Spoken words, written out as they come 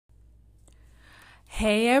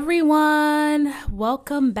Hey everyone,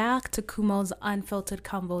 welcome back to Kumo's Unfiltered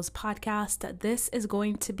Convos podcast. This is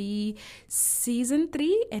going to be season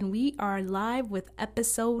 3 and we are live with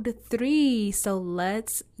episode 3. So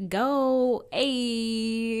let's go.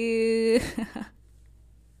 Hey. It's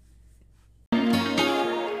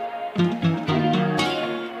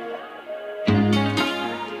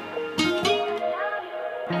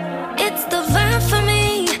the vibe for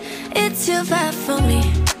me, it's your vibe for me.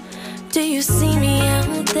 Do you see me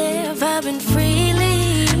out there vibing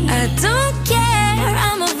freely? I don't care,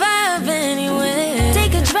 I'm a vibe anywhere.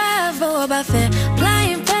 Take a drive or by fair,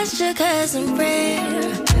 applying pressure cause I'm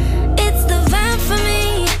rare. It's the vibe for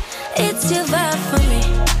me, it's your vibe for me.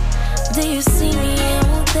 Do you see me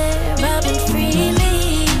out there vibing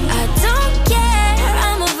freely? I don't care,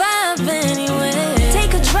 I'm a vibe anywhere.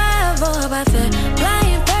 Take a drive or by fair,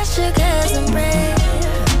 applying pressure cause I'm rare.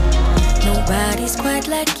 Nobody's quite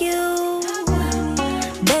like you.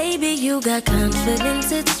 Baby, you got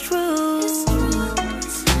confidence, it's true.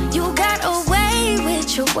 You got away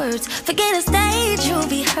with your words. Forget a stage, you'll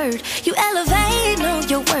be heard. You elevate, know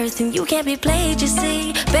your worth, and you can't be played, you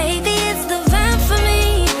see. Baby, it's the vibe for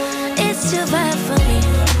me. It's your vibe for me.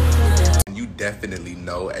 You definitely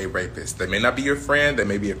know a rapist. They may not be your friend, they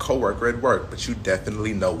may be a coworker at work, but you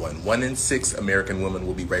definitely know one. 1 in 6 American women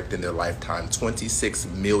will be raped in their lifetime, 26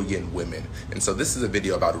 million women. And so this is a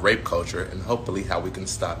video about rape culture and hopefully how we can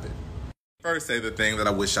stop it. First, say the thing that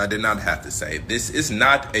I wish I did not have to say. This is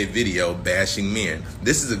not a video bashing men.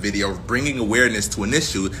 This is a video bringing awareness to an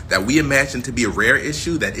issue that we imagine to be a rare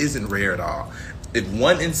issue that isn't rare at all. If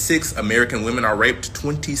 1 in 6 American women are raped,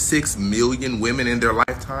 26 million women in their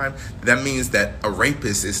lifetime, that means that a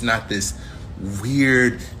rapist is not this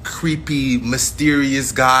weird, creepy,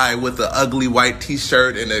 mysterious guy with an ugly white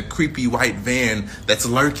t-shirt and a creepy white van that's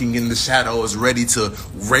lurking in the shadows ready to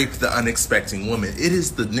rape the unexpecting woman. It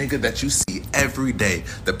is the nigga that you see every day,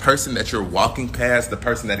 the person that you're walking past, the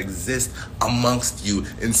person that exists amongst you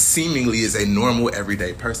and seemingly is a normal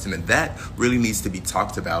everyday person. And that really needs to be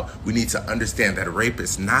talked about. We need to understand that rape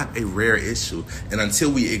is not a rare issue. And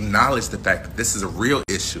until we acknowledge the fact that this is a real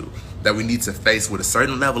issue that we need to face with a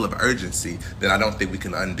certain level of urgency, then I don't think we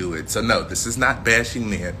can undo it. So no, this is not bashing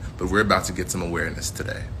men, but we're about to get some awareness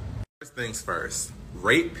today. First things first,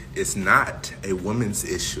 rape is not a woman's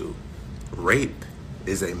issue. Rape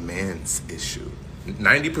is a man's issue.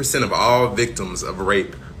 90% of all victims of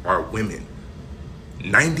rape are women.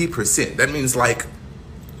 90%. That means like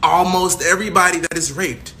almost everybody that is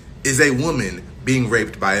raped is a woman being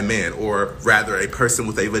raped by a man, or rather a person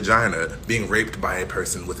with a vagina being raped by a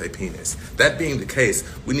person with a penis. That being the case,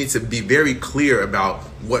 we need to be very clear about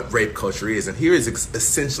what rape culture is. And here is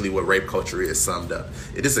essentially what rape culture is summed up.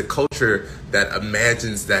 It is a culture that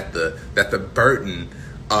imagines that the burden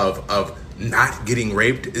of not getting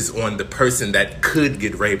raped is on the person that could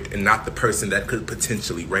get raped and not the person that could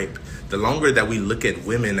potentially rape. The longer that we look at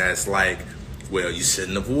women as like, well, you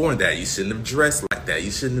shouldn't have worn that. You shouldn't have dressed like that.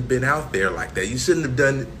 You shouldn't have been out there like that. You shouldn't have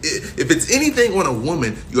done it. If it's anything on a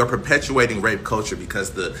woman, you are perpetuating rape culture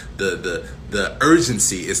because the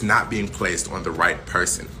urgency is not being placed on the right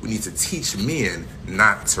person. We need to teach men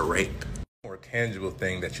not to rape. A more tangible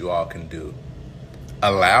thing that you all can do.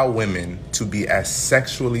 Allow women to be as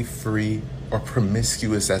sexually free or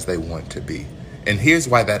promiscuous as they want to be. And here's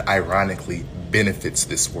why that ironically benefits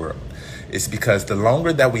this world. It's because the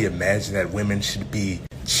longer that we imagine that women should be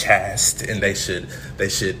chaste and they should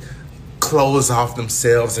close off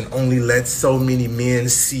themselves and only let so many men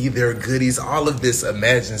see their goodies, all of this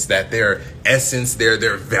imagines that their essence,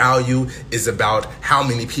 their value is about how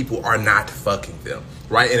many people are not fucking them,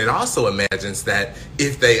 right? And it also imagines that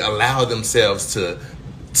if they allow themselves to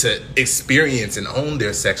experience and own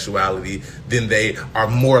their sexuality, then they are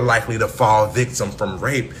more likely to fall victim from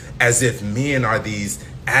rape, as if men are these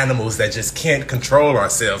animals that just can't control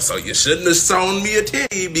ourselves. So you shouldn't have sewn me a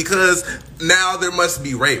titty because now there must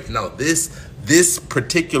be rape. No, this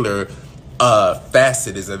particular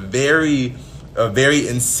facet is a very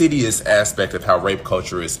insidious aspect of how rape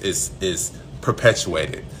culture is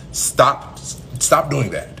perpetuated. Stop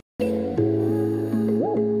doing that.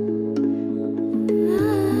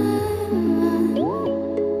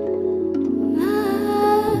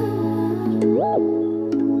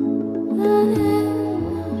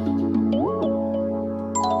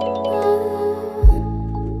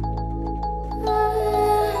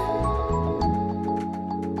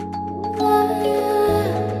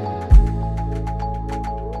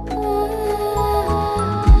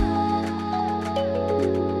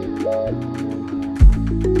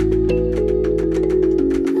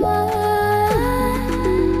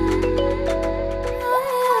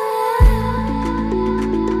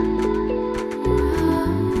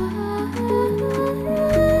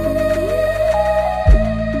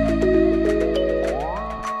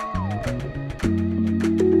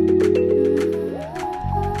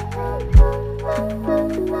 We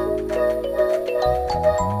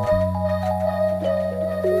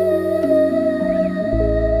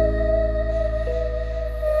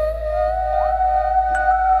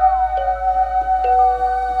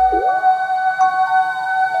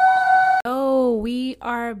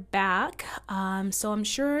are back. So I'm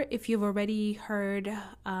sure if you've already heard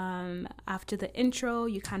after the intro,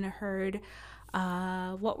 you kind of heard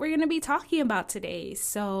what we're going to be talking about today.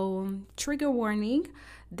 So trigger warning,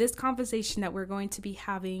 this conversation that we're going to be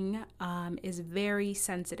having is very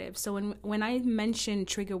sensitive. So when I mention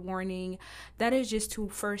trigger warning, that is just to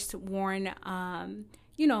first warn,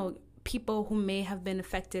 people who may have been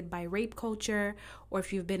affected by rape culture, or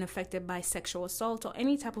if you've been affected by sexual assault or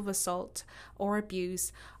any type of assault or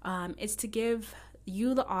abuse, it's to give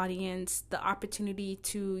you, the audience, the opportunity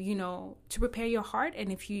to prepare your heart.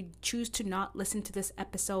 And if you choose to not listen to this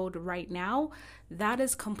episode right now, that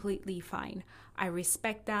is completely fine. I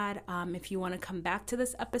respect that. If you want to come back to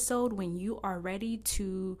this episode when you are ready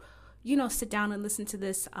to sit down and listen to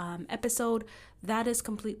this episode, that is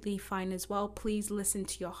completely fine as well. Please listen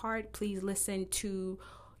to your heart. Please listen to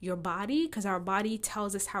your body, because our body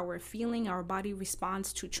tells us how we're feeling. Our body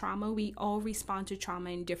responds to trauma. We all respond to trauma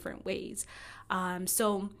in different ways.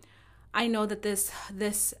 So I know that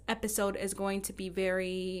this episode is going to be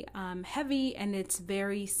very heavy, and it's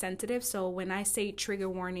very sensitive. So when I say trigger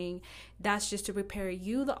warning, that's just to prepare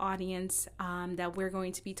you, the audience, that we're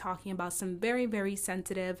going to be talking about some very, very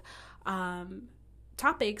sensitive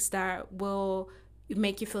topics that will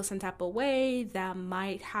make you feel some type of way, that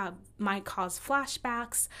might cause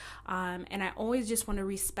flashbacks. And I always just want to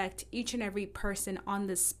respect each and every person on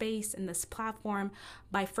this space and this platform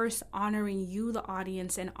by first honoring you, the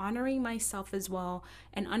audience, and honoring myself as well,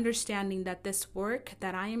 and understanding that this work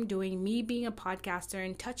that I am doing, me being a podcaster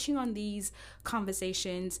and touching on these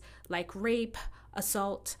conversations like rape,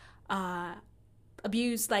 assault,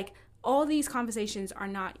 abuse, like all these conversations are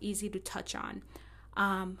not easy to touch on.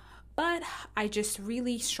 But I just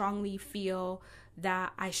really strongly feel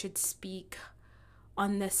that I should speak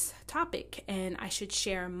on this topic, and I should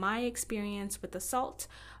share my experience with assault,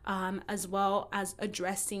 as well as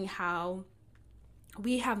addressing how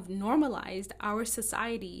we have normalized, our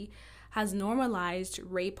society has normalized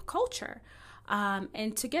rape culture.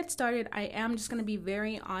 And to get started, I am just going to be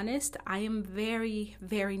very honest. I am very,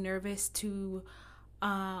 very nervous to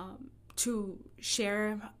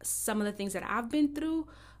share some of the things that I've been through,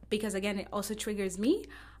 because again, it also triggers me.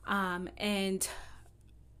 And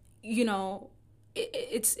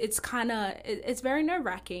it's very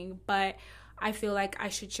nerve-wracking, but I feel like I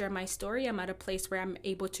should share my story. I'm at a place where I'm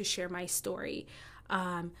able to share my story.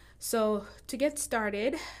 So to get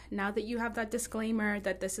started, now that you have that disclaimer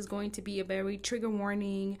that this is going to be a very trigger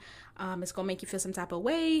warning, it's going to make you feel some type of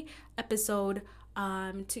way episode.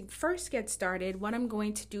 To first get started, what I'm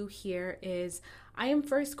going to do here is I am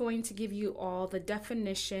first going to give you all the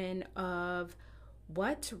definition of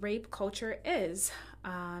what rape culture is.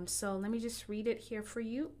 So let me just read it here for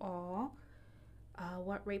you all.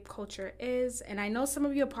 What rape culture is. And I know some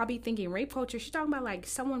of you are probably thinking rape culture, she's talking about like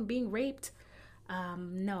someone being raped.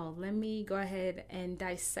 No, let me go ahead and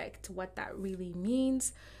dissect what that really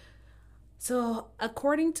means. So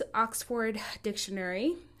according to Oxford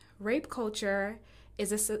Dictionary, rape culture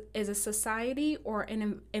is a society or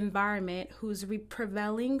an environment whose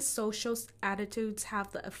prevailing social attitudes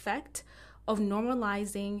have the effect of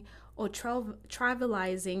normalizing or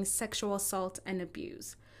trivializing sexual assault and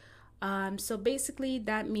abuse. So basically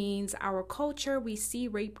that means our culture, we see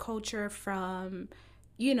rape culture from,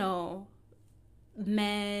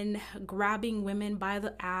 men grabbing women by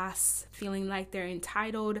the ass, feeling like they're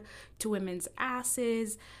entitled to women's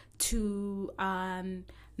asses, to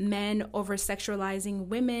men over sexualizing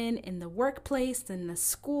women in the workplace, in the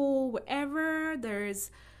school, wherever there's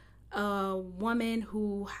a woman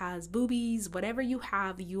who has boobies, whatever you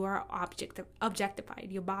have, you are objectified.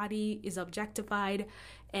 Your body is objectified,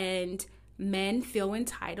 and men feel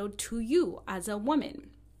entitled to you as a woman.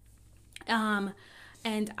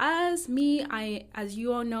 And as me, as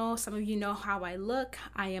you all know, some of you know how I look.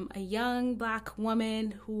 I am a young Black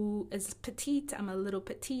woman who is petite. I'm a little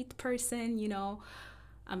petite person,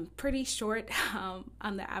 I'm pretty short.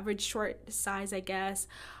 I'm the average short size, I guess.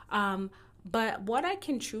 But what I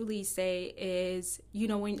can truly say is,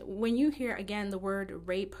 when you hear, again, the word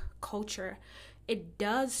rape culture, it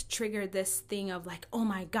does trigger this thing of like, oh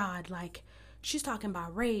my God, like, she's talking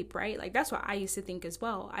about rape, right? Like, that's what I used to think as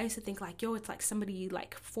well. I used to think like, it's like somebody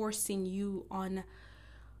like forcing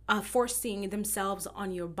themselves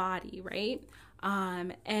on your body, right?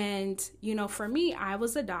 And, for me, I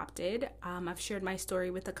was adopted. I've shared my story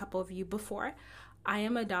with a couple of you before. I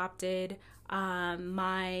am adopted.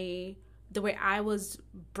 The way I was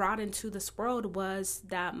brought into this world was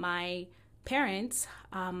that my parents,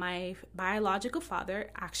 my biological father,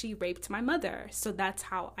 actually raped my mother. So that's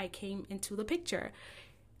how I came into the picture.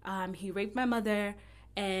 He raped my mother,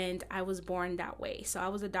 and I was born that way. So I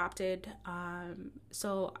was adopted.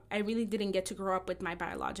 So I really didn't get to grow up with my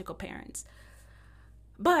biological parents.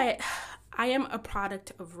 But I am a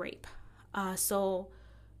product of rape. So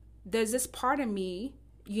there's this part of me,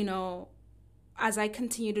 you know, as I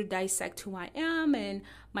continue to dissect who I am and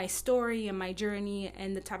my story and my journey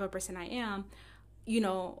and the type of person I am, you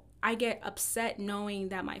know, I get upset knowing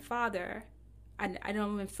that my father, and I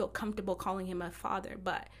don't even feel comfortable calling him a father,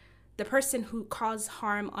 but the person who caused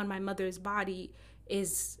harm on my mother's body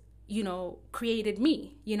is, you know, created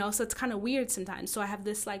me, you know, so it's kind of weird sometimes. So I have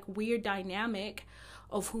this like weird dynamic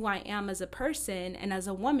of who I am as a person and as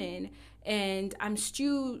a woman, and I'm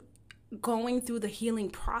still going through the healing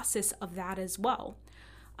process of that as well.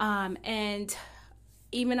 And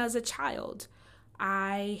even as a child,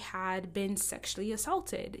 I had been sexually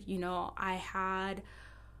assaulted. You know, I had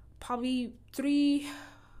probably three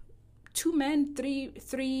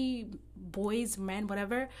boys, men,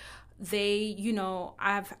 whatever. They, you know,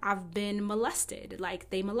 I've been molested. Like,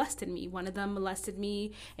 they molested me. One of them molested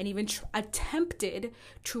me and even attempted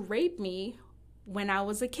to rape me when I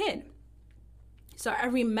was a kid. So I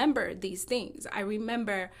remember these things. I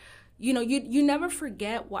remember, you know, you never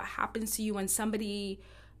forget what happens to you when somebody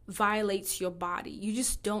violates your body. You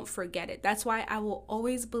just don't forget it. That's why I will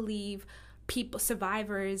always believe people,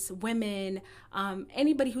 survivors, women,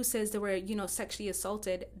 anybody who says they were, you know, sexually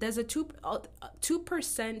assaulted. There's a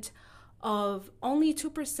 2% of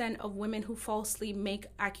women who falsely make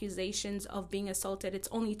accusations of being assaulted. It's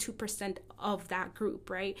only 2% of that group,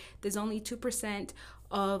 right? There's only 2%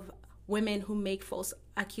 of women who make false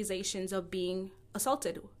accusations of being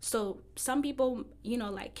assaulted. So some people, you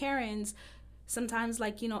know, like Karens, sometimes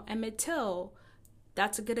like, you know, Emmett Till,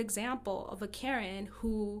 that's a good example of a Karen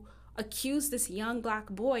who accused this young Black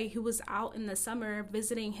boy who was out in the summer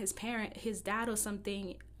visiting his dad or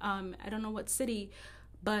something. I don't know what city,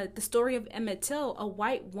 but the story of Emmett Till, a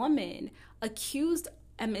white woman accused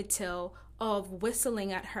Emmett Till of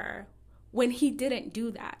whistling at her when he didn't do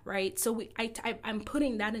that, right? So I'm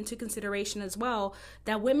putting that into consideration as well,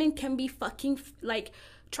 that women can be fucking like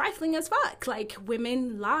trifling as fuck. Like,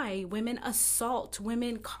 women lie, women assault,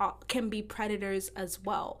 women can be predators as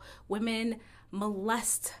well. Women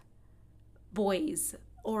molest boys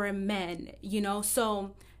or men, you know?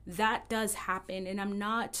 So that does happen, and I'm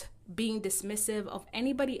not being dismissive of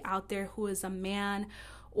anybody out there who is a man,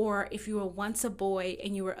 or if you were once a boy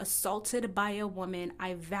and you were assaulted by a woman.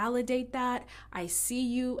 I validate that. I see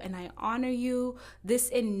you and I honor you. This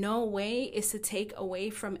in no way is to take away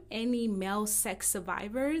from any male sex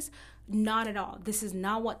survivors. Not at all. This is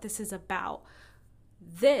not what this is about.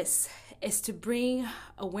 This is to bring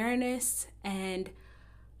awareness and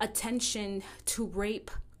attention to rape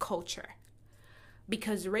culture,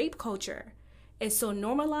 because rape culture is so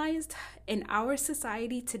normalized in our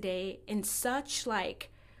society today in such like,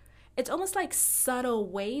 it's almost like subtle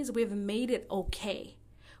ways. We've made it okay.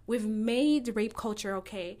 We've made rape culture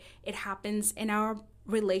okay. It happens in our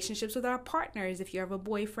relationships with our partners. If you have a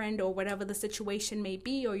boyfriend or whatever the situation may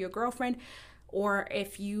be, or your girlfriend, or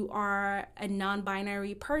if you are a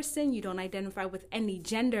non-binary person, you don't identify with any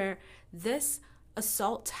gender, this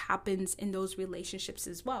assault happens in those relationships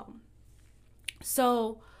as well.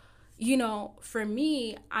 So, you know, for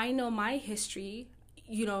me, I know my history,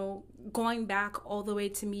 you know, going back all the way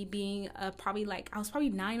to me being I was probably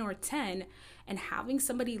 9 or 10, and having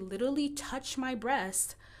somebody literally touch my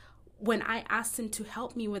breast when I asked him to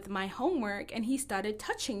help me with my homework, and he started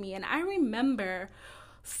touching me. And I remember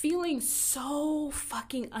feeling so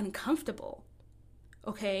fucking uncomfortable,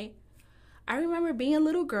 okay? I remember being a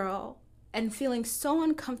little girl and feeling so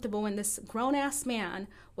uncomfortable when this grown-ass man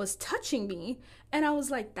was touching me, and I was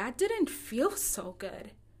like, that didn't feel so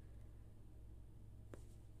good.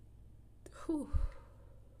 Whew.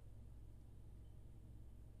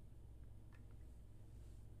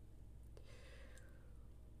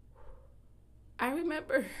 I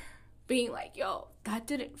remember being like, yo, that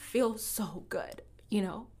didn't feel so good, you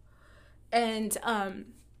know? And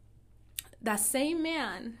that same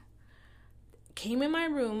man came in my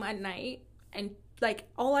room at night, and like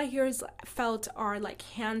all I felt are like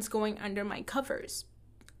hands going under my covers.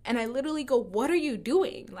 And I literally go, what are you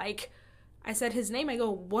doing? Like, I said his name. I go,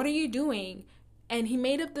 what are you doing? And he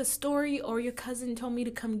made up the story, or your cousin told me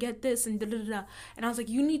to come get this and da-da-da. And I was like,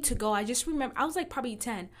 you need to go. I just remember, I was like probably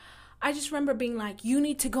 10. I just remember being like, you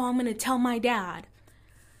need to go. I'm going to tell my dad.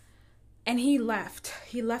 And he left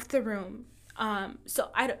the room. So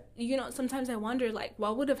sometimes I wonder, like,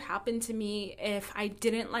 what would have happened to me if I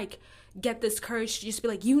didn't, like, get this courage to just be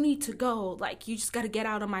like, you need to go, like, you just got to get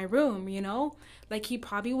out of my room, like, he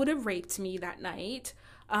probably would have raped me that night.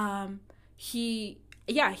 He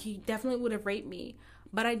definitely would have raped me.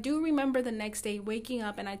 But I do remember the next day waking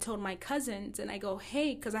up, and I told my cousins, and I go,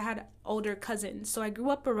 hey, because I had older cousins. So I grew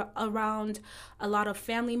up around a lot of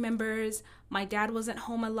family members. My dad wasn't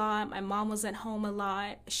home a lot. My mom wasn't home a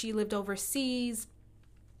lot. She lived overseas.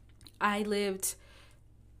 I lived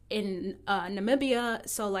in Namibia.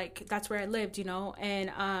 So, like, that's where I lived,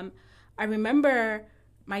 And I remember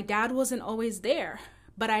my dad wasn't always there.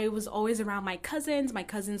 But I was always around my cousins. My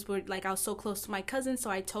cousins were, like, I was so close to my cousins.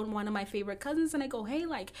 So I told one of my favorite cousins, and I go, hey,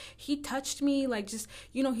 like, he touched me. Like, just,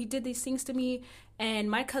 he did these things to me.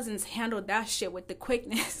 And my cousins handled that shit with the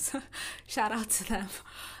quickness. Shout out to them.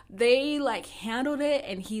 They, like, handled it,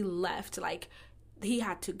 and he left. Like, he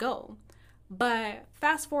had to go. But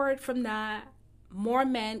fast forward from that, more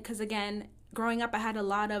men, because, again, growing up, I had a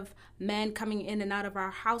lot of men coming in and out of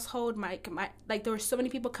our household. There were so many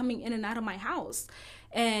people coming in and out of my house.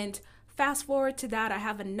 And fast forward to that, I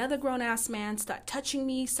have another grown-ass man start touching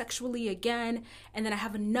me sexually again. And then I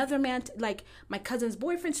have another man, like, my cousin's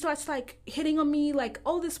boyfriend starts, like, hitting on me, like,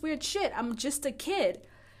 all this weird shit. I'm just a kid.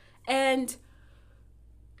 And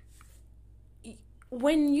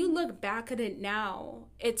when you look back at it now,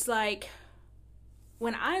 it's like,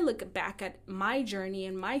 when I look back at my journey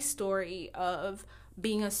and my story of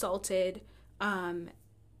being assaulted,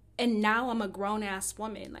 and now I'm a grown-ass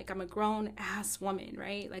woman. Like, I'm a grown-ass woman,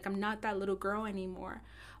 right? Like, I'm not that little girl anymore.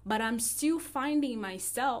 But I'm still finding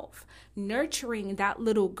myself nurturing that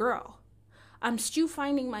little girl. I'm still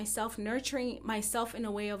finding myself nurturing myself in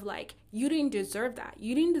a way of, like, you didn't deserve that.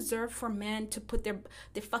 You didn't deserve for men to put their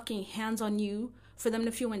fucking hands on you, for them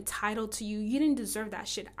to feel entitled to you. You didn't deserve that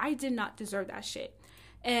shit. I did not deserve that shit.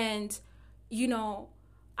 And,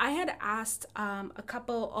 I had asked a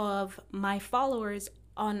couple of my followers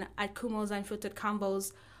at Kumo's Unfiltered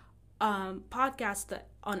Convos podcast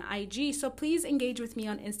on IG. So please engage with me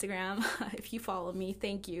on Instagram if you follow me.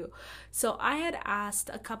 Thank you. So I had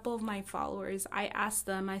asked a couple of my followers, I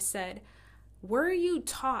said, were you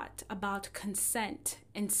taught about consent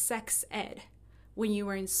and sex ed when you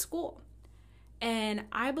were in school? And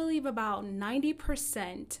I believe about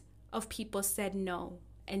 90% of people said no,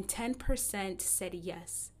 and 10% said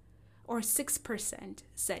yes, or 6%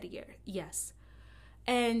 said yes.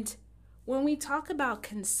 And when we talk about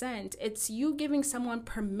consent, it's you giving someone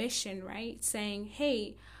permission, right? Saying,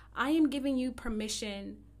 hey, I am giving you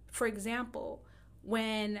permission. For example,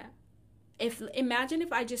 imagine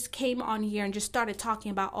if I just came on here and just started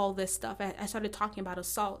talking about all this stuff. I started talking about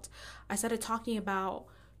assault. I started talking about,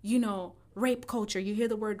 rape culture. You hear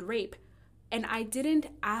the word rape. And I didn't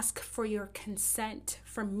ask for your consent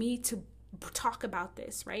for me to talk about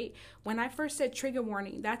this, right? When I first said trigger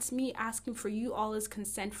warning, that's me asking for you all as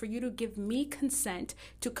consent, for you to give me consent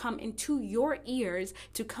to come into your ears,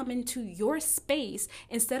 to come into your space,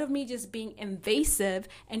 instead of me just being invasive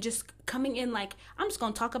and just coming in like, I'm just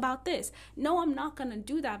going to talk about this. No, I'm not going to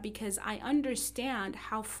do that, because I understand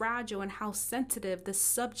how fragile and how sensitive the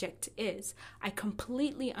subject is. I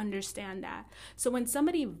completely understand that. So when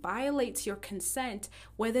somebody violates your consent,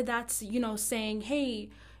 whether that's, saying, hey,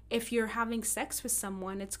 if you're having sex with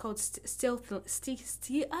someone, it's called it's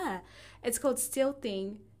called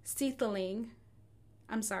stealthing.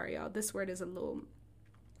 I'm sorry, y'all. This word is a little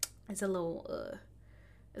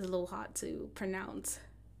hard to pronounce.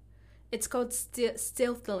 It's called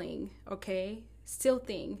stealthing, okay?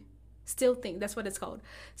 Stealthing. That's what it's called.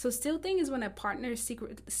 So stealthing is when a partner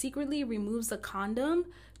secretly removes a condom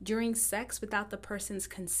during sex without the person's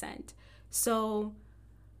consent. So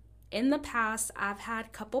in the past, I've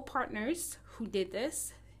had couple partners who did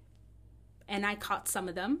this, and I caught some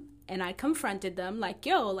of them, and I confronted them like,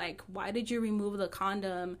 why did you remove the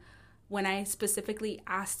condom when I specifically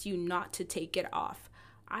asked you not to take it off?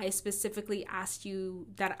 I specifically asked you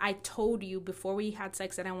that I told you before we had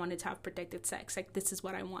sex that I wanted to have protected sex. Like, this is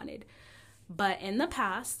what I wanted. But in the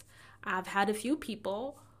past, I've had a few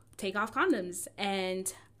people take off condoms,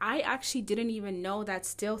 and I actually didn't even know that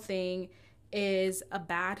stealthing is a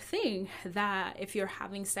bad thing, that if you're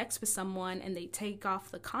having sex with someone and they take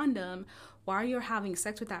off the condom while you're having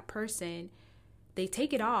sex with that person, they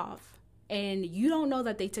take it off and you don't know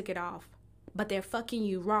that they took it off, but they're fucking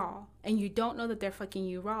you raw, and you don't know that they're fucking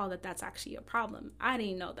you raw, that's actually a problem. I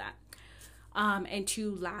didn't know that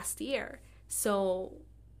until last year. So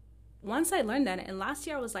once I learned that, and last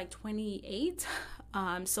year I was like 28,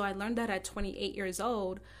 so I learned that at 28 years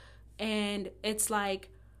old, and it's like,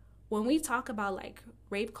 when we talk about like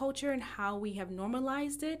rape culture and how we have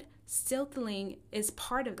normalized it, stealthing is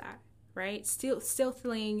part of that, right?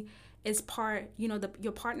 Stealthing is part,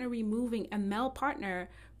 your partner removing, a male partner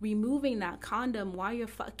removing that condom while you're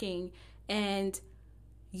fucking, and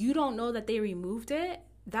you don't know that they removed it.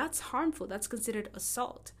 That's harmful. That's considered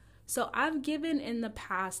assault. So I've given in the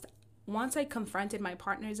past, once I confronted my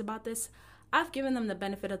partners about this, I've given them the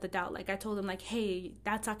benefit of the doubt. Like I told them like, hey,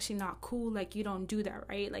 that's actually not cool. Like you don't do that,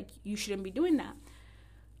 right? Like you shouldn't be doing that.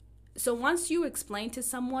 So once you explain to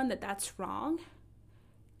someone that that's wrong,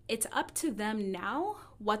 it's up to them now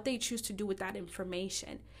what they choose to do with that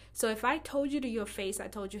information. So if I told you to your face, I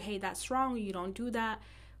told you, hey, that's wrong, you don't do that,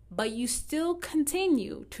 but you still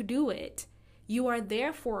continue to do it, you are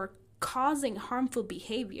therefore causing harmful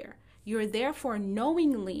behavior. You're therefore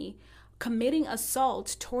knowingly committing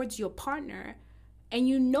assault towards your partner, and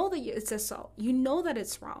you know that it's assault. You know that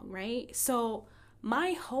it's wrong, right? So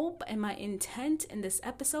my hope and my intent in this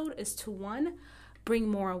episode is to, one, bring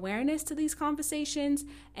more awareness to these conversations,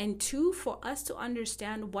 and two, for us to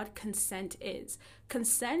understand what consent is.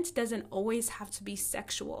 Consent doesn't always have to be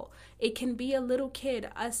sexual. It can be a little kid,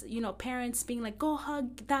 us, parents being like, go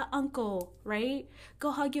hug that uncle, right?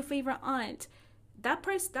 Go hug your favorite aunt. That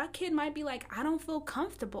kid might be like, I don't feel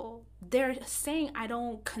comfortable. They're saying I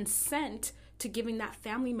don't consent to giving that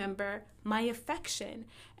family member my affection.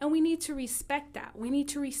 And we need to respect that. We need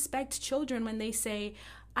to respect children when they say,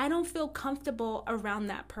 I don't feel comfortable around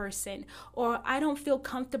that person, or I don't feel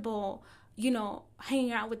comfortable,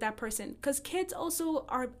 hanging out with that person. Because kids also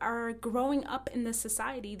are growing up in this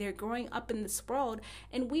society. They're growing up in this world,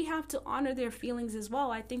 and we have to honor their feelings as well.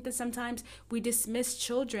 I think that sometimes we dismiss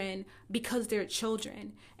children because they're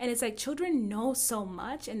children. And it's like children know so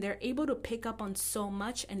much, and they're able to pick up on so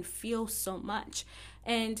much and feel so much.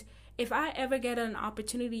 And if I ever get an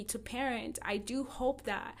opportunity to parent, I do hope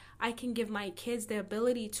that I can give my kids the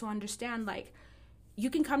ability to understand, like, you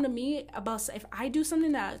can come to me about if I do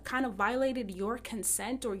something that kind of violated your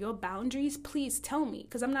consent or your boundaries, please tell me,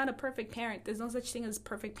 because I'm not a perfect parent. There's no such thing as a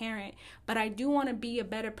perfect parent, but I do want to be a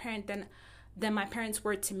better parent than my parents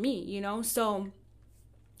were to me, So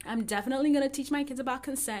I'm definitely going to teach my kids about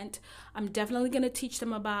consent. I'm definitely going to teach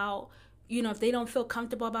them about, if they don't feel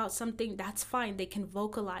comfortable about something, that's fine. They can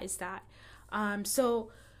vocalize that. So,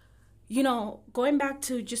 going back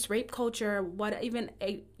to just rape culture, what even,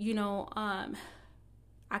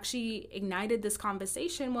 actually ignited this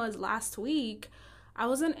conversation was last week. I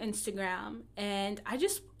was on Instagram, and I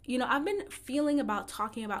just, I've been feeling about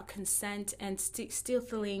talking about consent and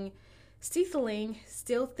stealthing.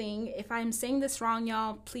 If I'm saying this wrong,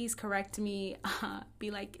 y'all, please correct me.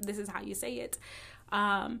 Be like, this is how you say it.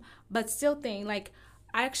 But stealthing, like,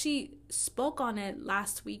 I actually spoke on it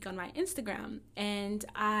last week on my Instagram, and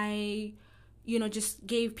I just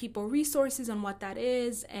gave people resources on what that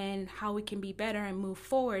is and how we can be better and move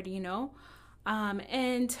forward,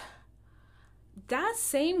 and that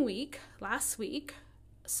same week, last week,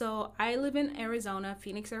 so I live in Arizona,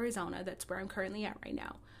 Phoenix, Arizona. That's where I'm currently at right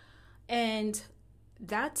now. And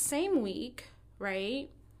that same week, right,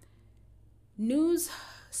 news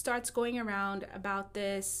starts going around about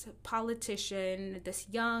this politician, this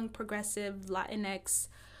young progressive Latinx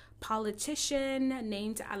politician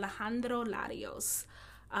named Alejandro Larios.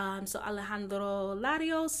 So Alejandro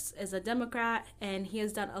Larios is a Democrat, and he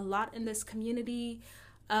has done a lot in this community.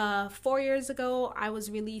 4 years ago, I was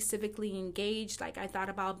really civically engaged. Like, I thought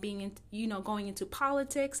about being, going into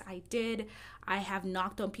politics. I did. I have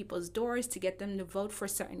knocked on people's doors to get them to vote for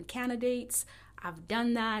certain candidates. I've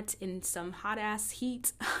done that in some hot ass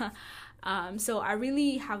heat. So I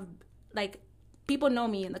really have, like, people know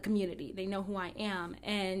me in the community. They know who I am.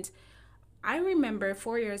 And I remember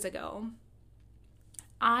 4 years ago,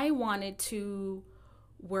 I wanted to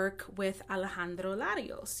work with Alejandro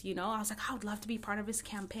Larios. I was like, I would love to be part of his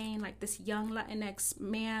campaign. Like, this young Latinx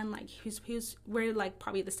man, like, we're like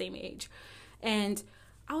probably the same age. And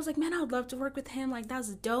I was like, man, I would love to work with him. Like, that's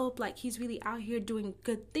dope. Like, he's really out here doing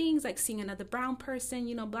good things, like seeing another brown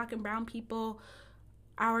person, Black and brown people.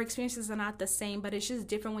 Our experiences are not the same, but it's just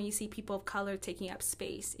different when you see people of color taking up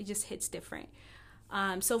space. It just hits different.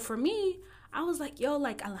 So for me, I was like, yo,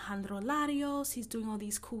 like Alejandro Larios, he's doing all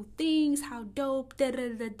these cool things. How dope, da da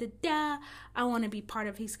da da da. I want to be part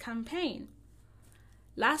of his campaign.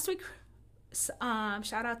 Last week,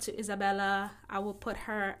 shout out to Isabella. I will put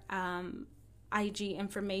her IG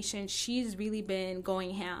information. She's really been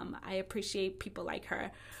going ham. I appreciate people like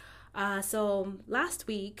her. So last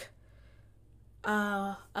week,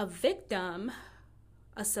 a victim,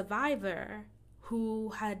 a survivor who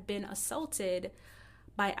had been assaulted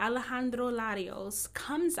by Alejandro Larios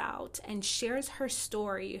comes out and shares her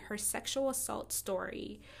story, her sexual assault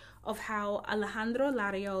story, of how Alejandro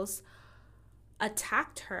Larios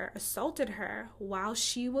attacked her, assaulted her while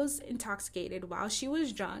she was intoxicated, while she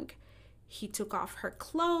was drunk. He took off her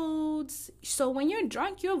clothes. So when you're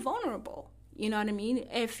drunk, you're vulnerable. You know what I mean?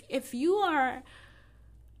 If you are,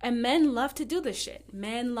 and men love to do this shit.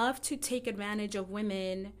 Men love to take advantage of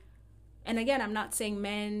women. And again, I'm not saying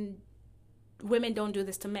women don't do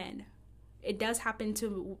this to men. It does happen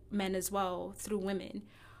to men as well through women.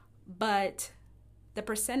 But the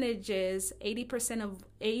percentage is 80%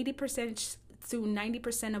 to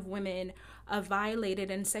 90% of women are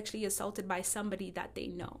violated and sexually assaulted by somebody that they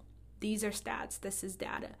know. These are stats. This is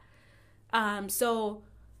data. So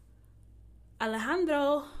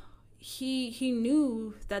Alejandro, he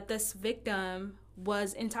knew that this victim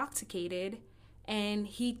was intoxicated, and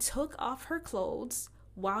he took off her clothes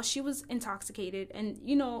while she was intoxicated. And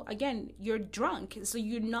again, you're drunk, so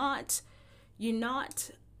you're not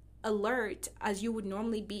alert as you would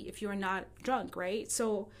normally be if you're not drunk, right?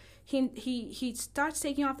 So he starts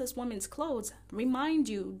taking off this woman's clothes. Remind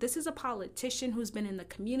you, this is a politician who's been in the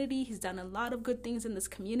community. He's done a lot of good things in this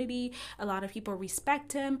community. A lot of people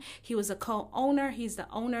respect him. He was a co-owner. He was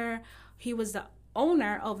the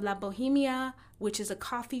owner of La Bohemia, which is a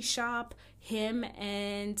coffee shop. Him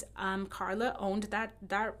and Carla owned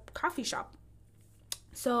that coffee shop.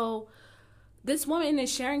 So this woman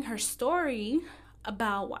is sharing her story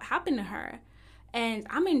about what happened to her. And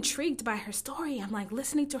I'm intrigued by her story. I'm like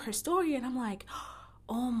listening to her story, and I'm like,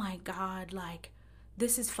 oh my God, like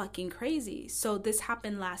this is fucking crazy. So this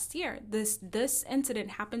happened last year. This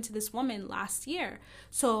incident happened to this woman last year.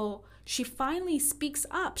 So she finally speaks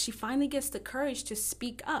up. She finally gets the courage to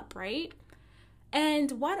speak up, right?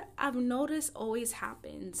 And what I've noticed always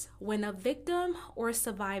happens when a victim or a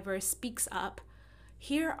survivor speaks up,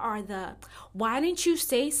 here are why didn't you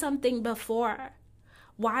say something before?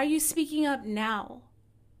 Why are you speaking up now?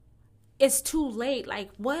 It's too late.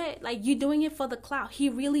 Like, what? Like, you doing it for the clout. He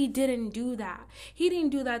really didn't do that. He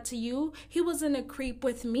didn't do that to you. He wasn't a creep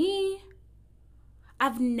with me.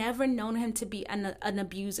 I've never known him to be an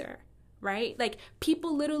abuser, right? Like,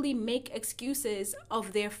 people literally make excuses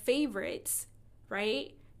of their favorites,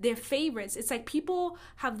 right? Their favorites. It's like people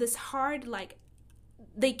have this hard, like,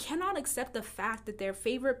 they cannot accept the fact that their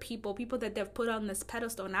favorite people that they've put on this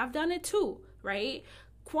pedestal, and I've done it too, right?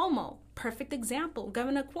 Cuomo, perfect example.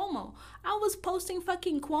 Governor Cuomo. I was posting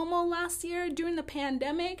fucking Cuomo last year during the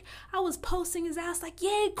pandemic. I was posting his ass like,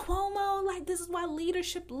 yay, Cuomo, like this is what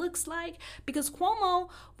leadership looks like. Because Cuomo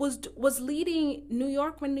was leading New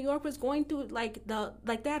York when New York was going through they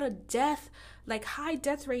had high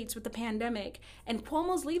death rates with the pandemic. And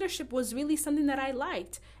Cuomo's leadership was really something that I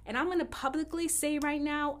liked. And I'm gonna publicly say right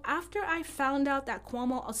now, after I found out that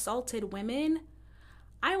Cuomo assaulted women,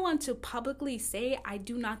 I want to publicly say I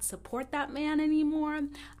do not support that man anymore.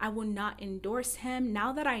 I will not endorse him.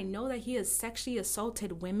 Now that I know that he has sexually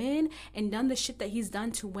assaulted women and done the shit that he's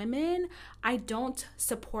done to women, I don't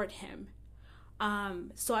support him.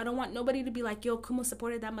 So I don't want nobody to be like, yo, Kumo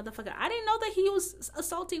supported that motherfucker. I didn't know that he was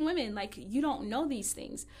assaulting women. Like, you don't know these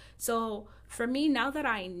things. So for me, now that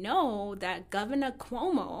I know that Governor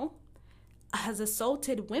Cuomo has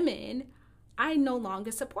assaulted women, I no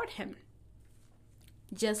longer support him.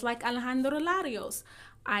 Just like Alejandro Larios,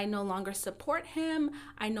 I no longer support him.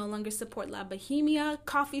 I no longer support La Bohemia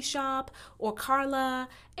Coffee Shop or Carla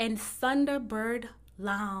and Thunderbird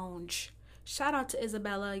Lounge. Shout out to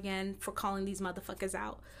Isabella again for calling these motherfuckers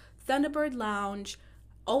out. Thunderbird Lounge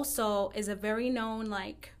also is a very known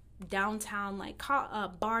like downtown like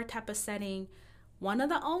bar type of setting. One of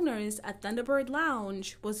the owners at Thunderbird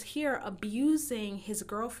Lounge was here abusing his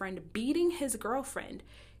girlfriend, beating his girlfriend.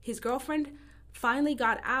 His girlfriend finally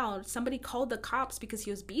got out. Somebody called the cops because he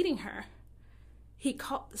was beating her.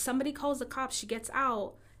 Somebody calls the cops. She gets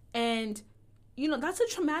out, and that's a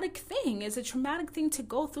traumatic thing. It's a traumatic thing to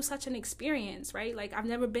go through such an experience, right? Like, I've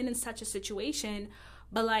never been in such a situation,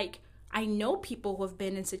 but like I know people who have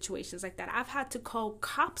been in situations like that. I've had to call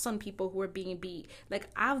cops on people who are being beat. Like,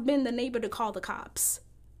 I've been the neighbor to call the cops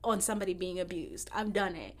on somebody being abused. I've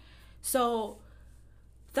done it. So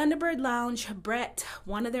Thunderbird Lounge, Brett,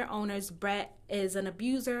 one of their owners, Brett, is an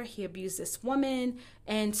abuser. He abused this woman.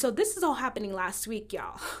 And so this is all happening last week,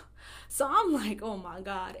 y'all. So I'm like, oh my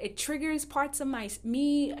God. It triggers parts of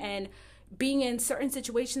me and being in certain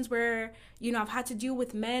situations where, I've had to deal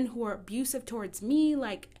with men who are abusive towards me,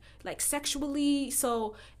 like sexually.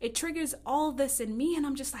 So it triggers all this in me. And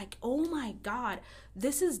I'm just like, oh my God,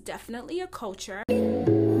 this is definitely a culture.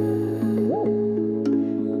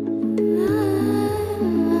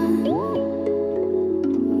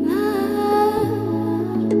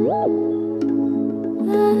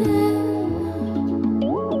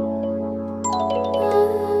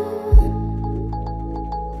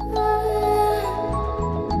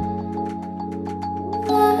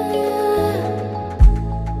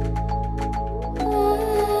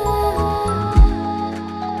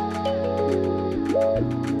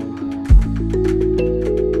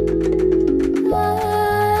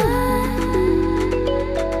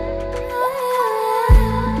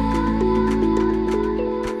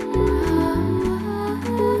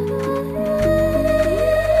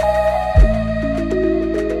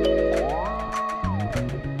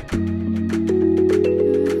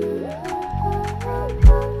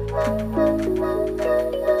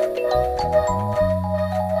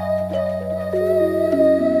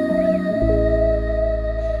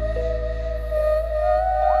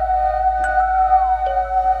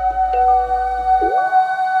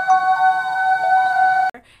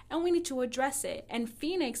 address it. And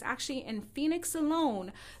Phoenix, actually in Phoenix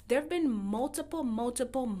alone, there have been multiple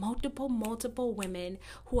women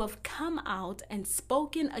who have come out and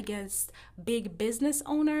spoken against big business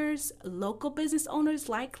owners, local business owners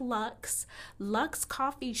like Lux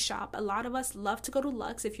Coffee Shop. A lot of us love to go to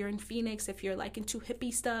Lux. If you're in Phoenix, if you're like into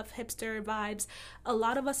hippie stuff, hipster vibes, a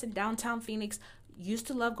lot of us in downtown Phoenix used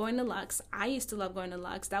to love going to Lux. I used to love going to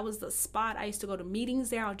Lux. That was the spot. I used to go to meetings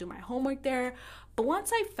there. I'll do my homework there. But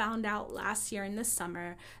once I found out last year in the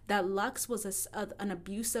summer that Lux was an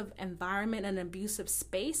abusive environment, an abusive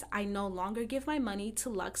space, I no longer give my money to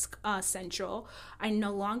Lux Central. I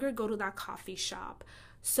no longer go to that coffee shop.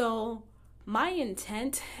 So my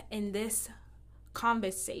intent in this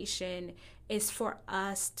conversation is for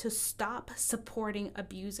us to stop supporting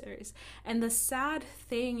abusers. And the sad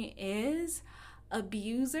thing is,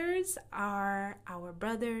 abusers are our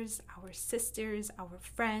brothers, our sisters, our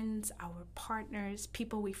friends, our partners,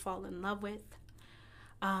 people we fall in love with.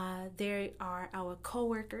 They are our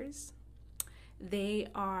coworkers. They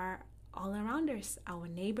are all around us, our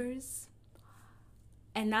neighbors.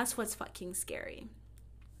 And that's what's fucking scary.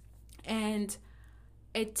 And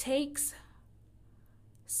it takes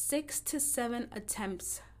 6 to 7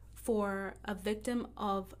 attempts for a victim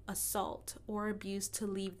of assault or abuse to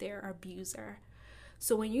leave their abuser.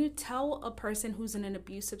 So when you tell a person who's in an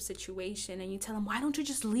abusive situation and you tell them, why don't you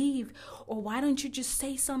just leave? Or why don't you just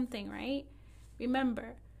say something, right?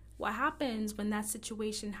 Remember, what happens when that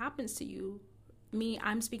situation happens to you?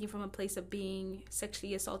 I'm speaking from a place of being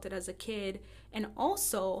sexually assaulted as a kid and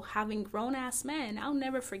also having grown-ass men. I'll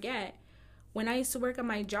never forget when I used to work at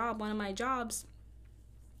my job, one of my jobs,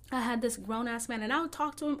 I had this grown-ass man, and I would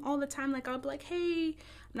talk to him all the time. Like, I would be like, hey,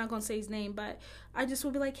 I'm not going to say his name, but I just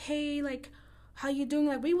would be like, hey, like, how you doing?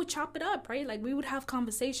 Like, we would chop it up, right? Like, we would have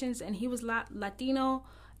conversations, and he was Latino,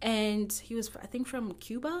 and he was, I think, from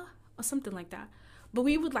Cuba or something like that. But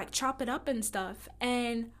we would, like, chop it up and stuff.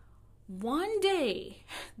 And one day,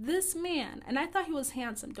 this man, and I thought he was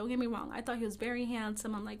handsome. Don't get me wrong. I thought he was very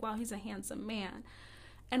handsome. I'm like, wow, he's a handsome man.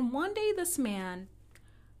 And one day, this man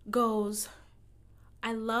goes,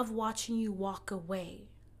 I love watching you walk away.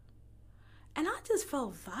 And I just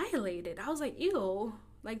felt violated. I was like, ew.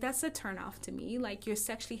 Like, that's a turnoff to me. Like, you're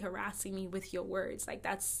sexually harassing me with your words. Like,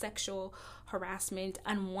 that's sexual harassment,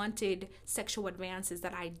 unwanted sexual advances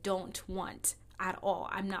that I don't want at all.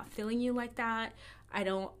 I'm not feeling you like that.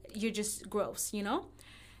 You're just gross, you know?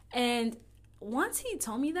 And once he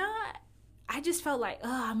told me that, I just felt like,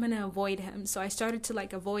 I'm going to avoid him. So I started to,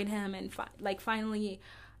 like, avoid him. And, finally,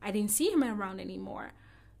 I didn't see him around anymore.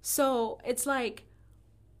 So it's like,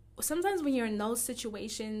 sometimes when you're in those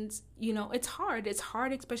situations, you know, it's hard. It's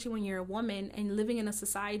hard, especially when you're a woman and living in a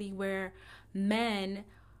society where men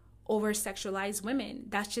over-sexualize women.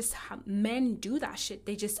 That's just how men do that shit.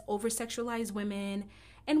 They just over-sexualize women.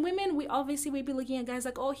 And women, we'd be looking at guys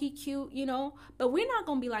like, oh, he cute, you know. But we're not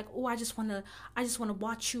gonna be like, oh, I just wanna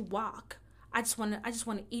watch you walk. I just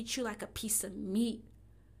wanna eat you like a piece of meat.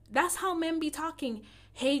 That's how men be talking.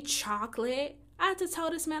 Hey, chocolate. I had to tell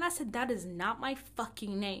this man, I said, that is not my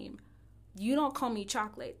fucking name. You don't call me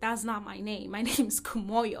chocolate. That's not my name. My name is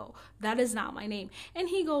Kumoyo. That is not my name. And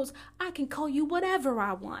he goes, I can call you whatever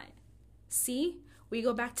I want. See? We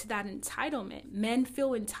go back to that entitlement. Men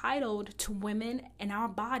feel entitled to women and our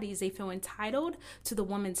bodies. They feel entitled to the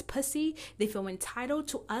woman's pussy. They feel entitled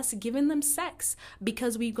to us giving them sex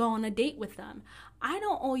because we go on a date with them. I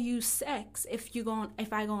don't owe you sex if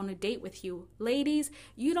I go on a date with you. Ladies,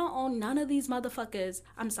 you don't owe none of these motherfuckers.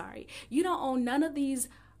 I'm sorry. You don't owe none of these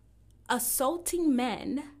assaulting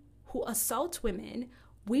men who assault women.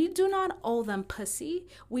 We do not owe them pussy.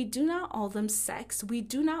 We do not owe them sex. We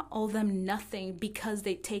do not owe them nothing because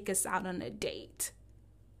they take us out on a date.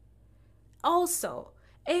 Also,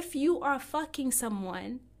 if you are fucking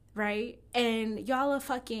someone, right, and y'all are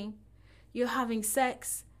fucking, you're having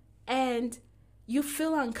sex, and you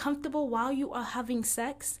feel uncomfortable while you are having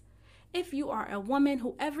sex, if you are a woman,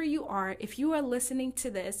 whoever you are, if you are listening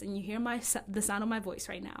to this and you hear the sound of my voice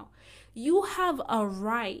right now, you have a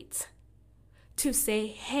right to say,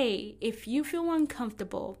 hey, if you feel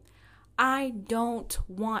uncomfortable, I don't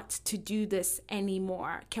want to do this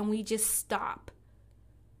anymore. Can we just stop?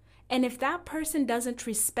 And if that person doesn't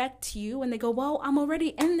respect you and they go, well, I'm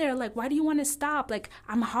already in there. Like, why do you want to stop? Like,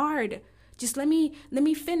 I'm hard. Just let me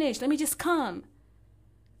finish. Let me just come.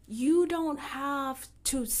 You don't have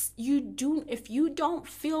to, if you don't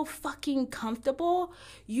feel fucking comfortable,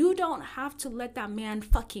 you don't have to let that man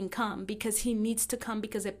fucking come because he needs to come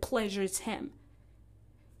because it pleasures him.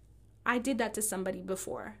 I did that to somebody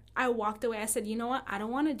before. I walked away. I said, you know what? I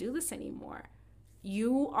don't want to do this anymore.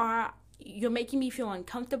 You are you're making me feel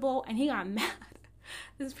uncomfortable. And he got mad.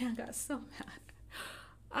 This man got so mad.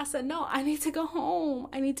 I said, no, I need to go home.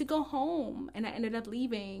 I need to go home. And I ended up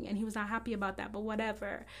leaving, and he was not happy about that, but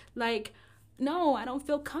whatever. Like, no, I don't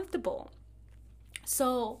feel comfortable.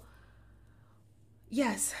 So,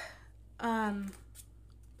 yes,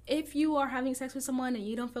 if you are having sex with someone and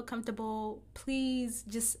you don't feel comfortable, please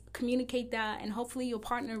just communicate that, and hopefully your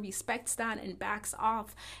partner respects that and backs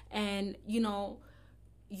off, and, you know,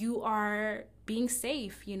 you are being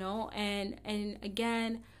safe, you know. And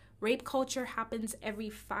again, rape culture happens every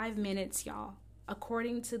 5 minutes, y'all.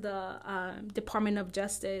 According to the Department of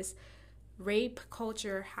Justice, rape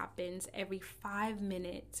culture happens every 5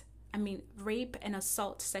 minutes. I mean, rape and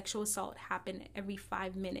assault, sexual assault, happen every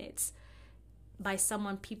 5 minutes by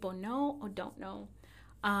someone people know or don't know.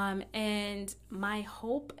 And my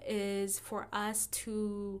hope is for us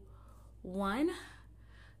to, one,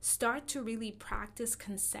 start to really practice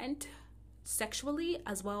consent sexually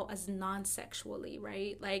as well as non-sexually,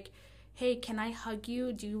 right? Like, hey, can I hug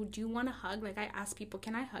you? Do you want to hug? Like, I ask people,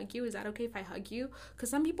 can I hug you? Is that okay if I hug you? Because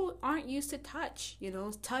some people aren't used to touch, you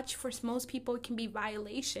know. Touch for most people, it can be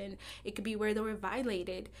violation. It could be where they were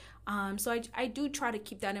violated. So I do try to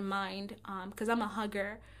keep that in mind, because I'm a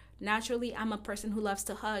hugger. Naturally, I'm a person who loves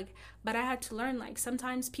to hug, but I had to learn, like,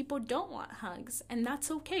 sometimes people don't want hugs, and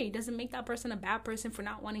that's okay. It doesn't make that person a bad person for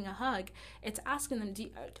not wanting a hug. It's asking them,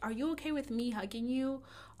 are you okay with me hugging you?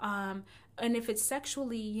 And if it's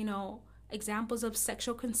sexually, you know, examples of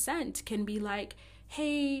sexual consent can be like,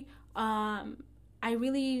 hey, I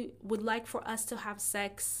really would like for us to have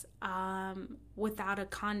sex without a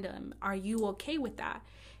condom. Are you okay with that?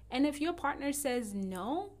 And if your partner says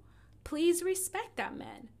no, please respect that,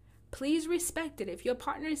 man. Please respect it. If your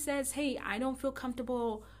partner says, hey, I don't feel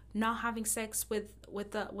comfortable not having sex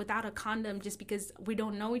without a condom just because we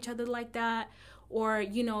don't know each other like that, or,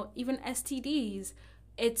 you know, even STDs,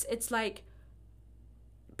 it's like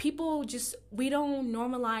people just, we don't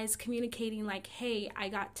normalize communicating like, hey, I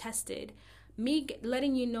got tested. Me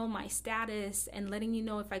letting you know my status and letting you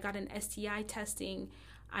know if I got an STI testing,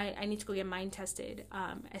 I need to go get mine tested.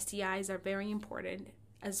 STIs are very important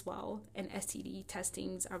as well, and STD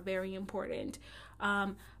testings are very important.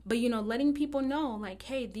 But, you know, letting people know, like,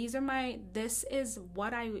 hey, this is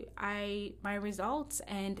what my results,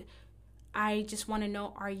 and I just want to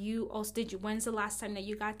know, when's the last time that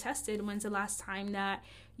you got tested? When's the last time that,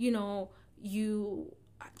 you know, you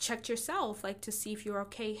checked yourself, like, to see if you're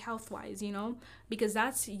okay health-wise, you know? Because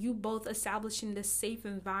that's you both establishing this safe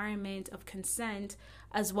environment of consent,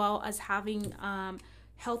 as well as having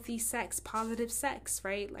healthy sex, positive sex,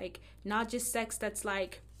 right? Like, not just sex that's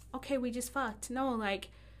like, okay, we just fucked. No, like,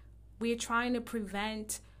 we're trying to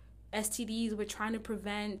prevent STDs. We're trying to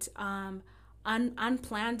prevent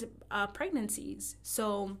unplanned pregnancies.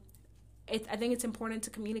 So I think it's important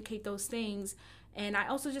to communicate those things. And I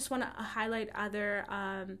also just want to highlight other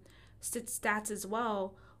stats as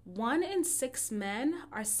well. 1 in 6 men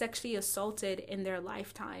are sexually assaulted in their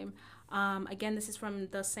lifetime. Again, this is from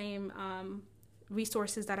the same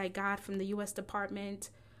resources that I got from the U.S. Department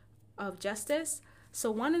of Justice.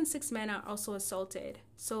 So 1 in 6 men are also assaulted.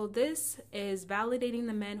 So this is validating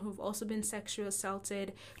the men who've also been sexually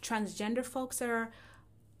assaulted. Transgender folks are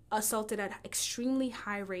assaulted at extremely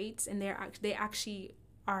high rates, and they actually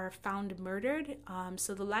are found murdered.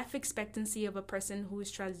 So the life expectancy of a person who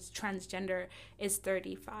is transgender is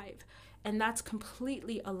 35. And that's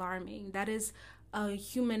completely alarming. That is a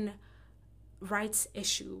human rights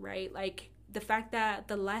issue, right? Like, the fact that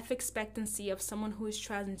the life expectancy of someone who is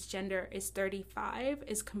transgender is 35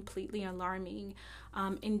 is completely alarming.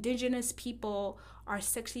 Indigenous people are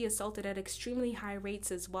sexually assaulted at extremely high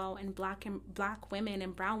rates as well, and black women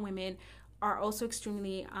and brown women are also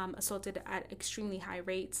extremely assaulted at extremely high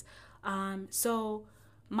rates. So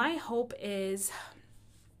my hope is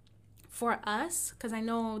for us, because I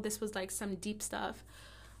know this was like some deep stuff,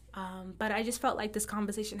 but I just felt like this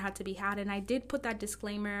conversation had to be had. And I did put that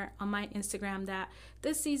disclaimer on my Instagram that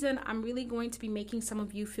this season I'm really going to be making some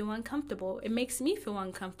of you feel uncomfortable. It makes me feel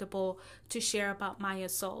uncomfortable to share about my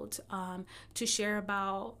assault, to share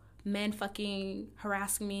about men fucking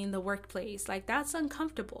harassing me in the workplace. Like, that's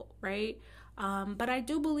uncomfortable, right? But I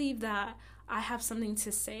do believe that I have something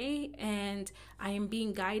to say, and I am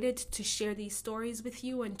being guided to share these stories with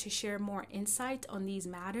you and to share more insight on these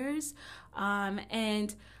matters.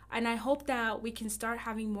 And I hope that we can start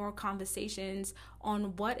having more conversations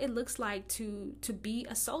on what it looks like to be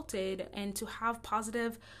assaulted and to have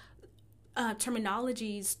positive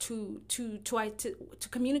terminologies to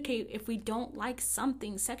communicate if we don't like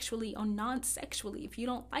something sexually or non-sexually. If you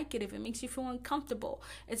don't like it, if it makes you feel uncomfortable,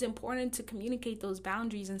 it's important to communicate those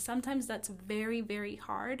boundaries. And sometimes that's very, very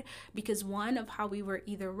hard because one of how we were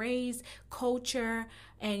either raised, culture,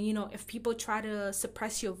 and if people try to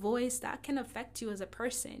suppress your voice, that can affect you as a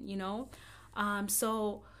person.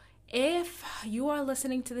 So if you are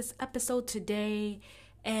listening to this episode today,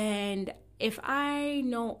 and if I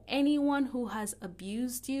know anyone who has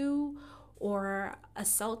abused you or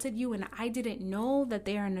assaulted you and I didn't know that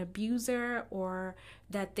they are an abuser or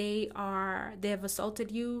that they have assaulted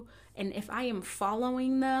you, and if I am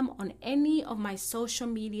following them on any of my social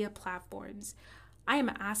media platforms, I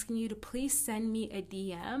am asking you to please send me a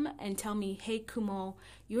DM and tell me, hey, Kumo,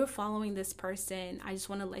 you're following this person. I just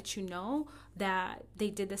want to let you know that they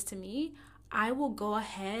did this to me. I will go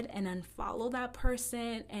ahead and unfollow that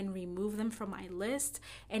person and remove them from my list.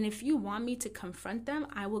 And if you want me to confront them,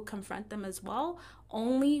 I will confront them as well,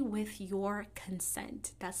 only with your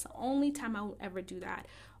consent. That's the only time I will ever do that.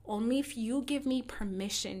 Only if you give me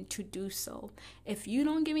permission to do so. If you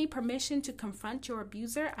don't give me permission to confront your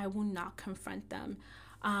abuser, I will not confront them.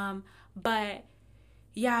 But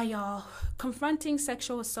yeah, y'all, confronting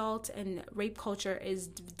sexual assault and rape culture is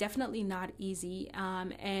definitely not easy.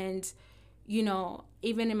 And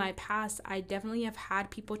even in my past, I definitely have had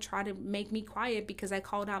people try to make me quiet because I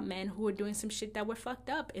called out men who were doing some shit that were fucked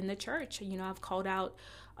up in the church. I've called out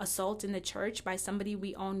assault in the church by somebody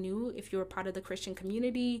we all knew. If you were part of the Christian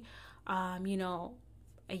community, a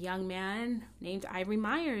young man named Ivory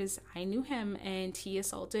Myers, I knew him, and he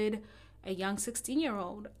assaulted a young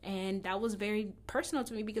 16-year-old. And that was very personal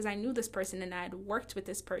to me because I knew this person and I had worked with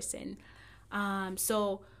this person.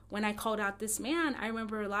 So when I called out this man, I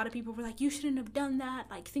remember a lot of people were like, you shouldn't have done that.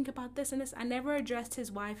 Like, think about this and this. I never addressed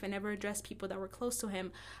his wife. I never addressed people that were close to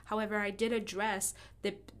him. However, I did address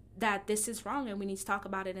that this is wrong and we need to talk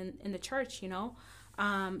about it in the church,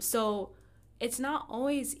 So it's not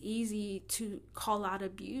always easy to call out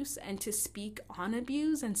abuse and to speak on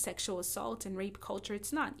abuse and sexual assault and rape culture.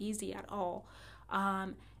 It's not easy at all.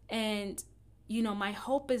 And my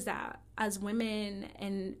hope is that as women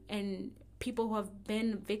and people who have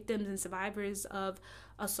been victims and survivors of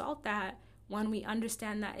assault, that when we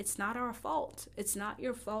understand that it's not our fault, it's not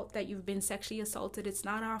your fault that you've been sexually assaulted. It's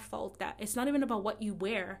not our fault that it's not even about what you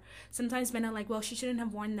wear. Sometimes men are like, well, she shouldn't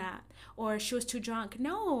have worn that, or she was too drunk.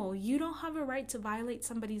 No, you don't have a right to violate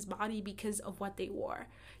somebody's body because of what they wore.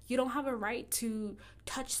 You don't have a right to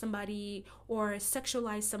touch somebody or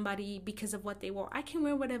sexualize somebody because of what they wore. I can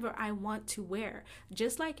wear whatever I want to wear.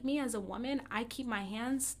 Just like me as a woman, I keep my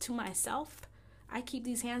hands to myself. I keep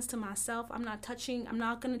these hands to myself. I'm not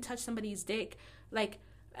going to touch somebody's dick, like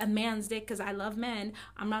a man's dick, because I love men.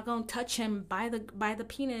 I'm not going to touch him by the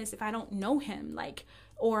penis if I don't know him,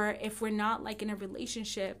 or if we're not in a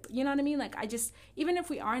relationship, you know what I mean? Even if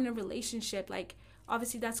we are in a relationship,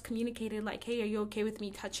 obviously that's communicated, hey, are you okay with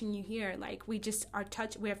me touching you here?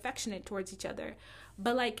 We're affectionate towards each other.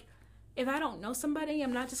 But if I don't know somebody,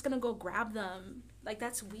 I'm not just going to go grab them.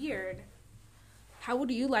 That's weird. How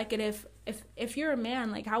would you like it if you're a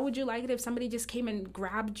man? How would you like it if somebody just came and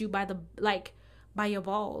grabbed you by your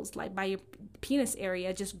balls, by your penis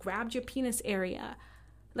area, just grabbed your penis area?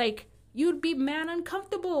 You'd be mad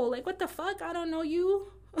uncomfortable. What the fuck? I don't know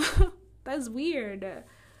you. That's weird.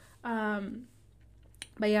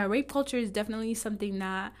 But yeah, rape culture is definitely something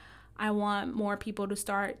that I want more people to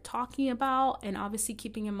start talking about, and obviously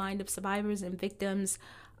keeping in mind of survivors and victims.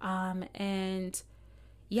 And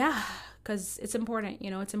yeah, because it's important,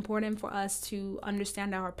 it's important for us to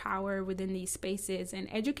understand our power within these spaces, and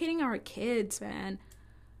educating our kids, man.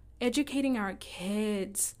 Educating our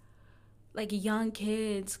kids, young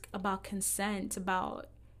kids, about consent, about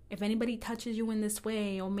if anybody touches you in this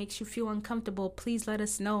way or makes you feel uncomfortable, please let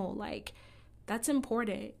us know. That's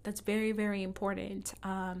important. That's very, very important.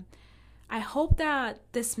 I hope that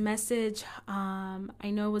this message, I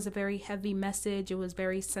know it was a very heavy message. It was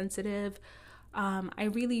very sensitive. I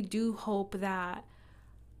really do hope that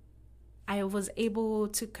I was able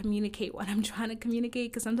to communicate what I'm trying to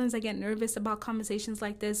communicate, because sometimes I get nervous about conversations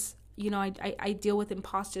like this. I deal with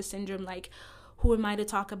imposter syndrome, who am I to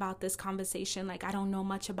talk about this conversation? I don't know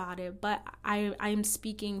much about it, but I am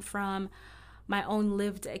speaking from my own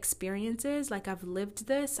lived experiences. I've lived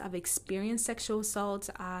this. I've experienced sexual assault.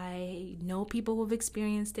 I know people who've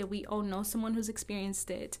experienced it. We all know someone who's experienced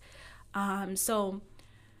it. So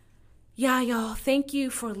yeah, y'all, thank you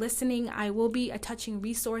for listening. I will be attaching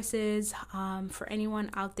resources for anyone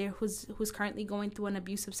out there who's currently going through an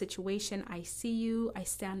abusive situation. I see you. I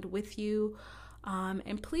stand with you.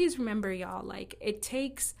 And please remember, y'all, it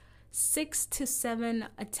takes 6 to 7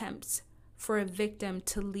 attempts for a victim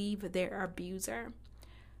to leave their abuser.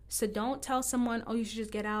 So don't tell someone, oh, you should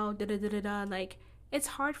just get out, da-da-da-da-da. Like, it's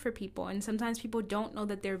hard for people. And sometimes people don't know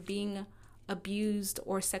that they're being abused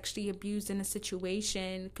or sexually abused in a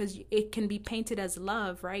situation, because it can be painted as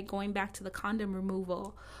love, right? Going back to the condom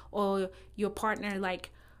removal, or your partner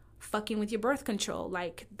like fucking with your birth control.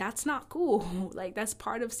 Like, that's not cool. Like, that's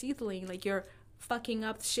part of seethling. Like, you're fucking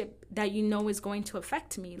up shit that you know is going to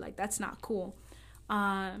affect me. Like, that's not cool.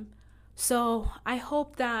 So I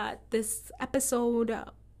hope that this episode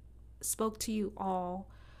spoke to you all.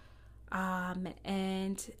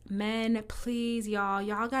 And men, please,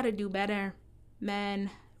 y'all gotta do better. Men,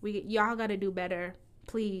 y'all gotta do better,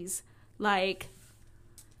 please. Like,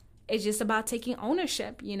 it's just about taking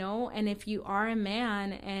ownership, you know? And if you are a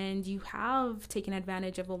man and you have taken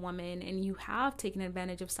advantage of a woman, and you have taken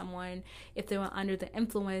advantage of someone, if they were under the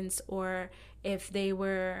influence, or if they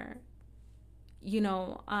were, you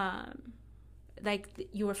know, like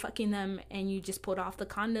you were fucking them and you just pulled off the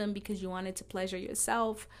condom because you wanted to pleasure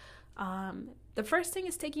yourself, the first thing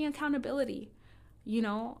is taking accountability. You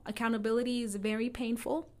know, accountability is very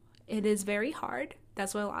painful. It is very hard.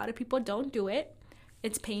 That's why a lot of people don't do it.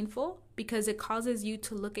 It's painful because it causes you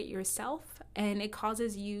to look at yourself, and it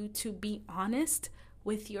causes you to be honest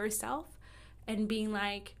with yourself and being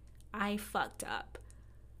like, I fucked up.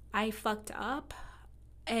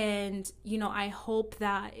 And, you know, I hope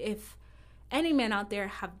that if any man out there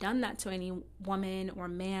have done that to any woman or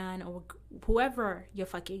man or whoever you're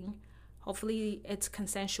fucking, hopefully it's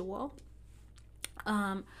consensual.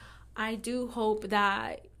 I do hope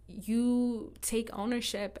that you take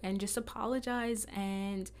ownership and just apologize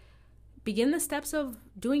and begin the steps of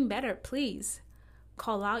doing better. Please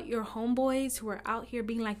call out your homeboys who are out here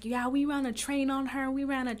being like, yeah, we ran a train on her. We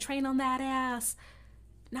ran a train on that ass.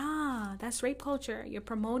 Nah, that's rape culture. You're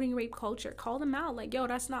promoting rape culture. Call them out. Like, yo,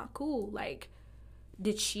 that's not cool. Like,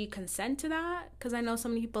 did she consent to that? Because I know so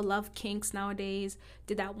many people love kinks nowadays.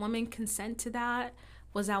 Did that woman consent to that?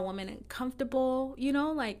 Was that woman uncomfortable? You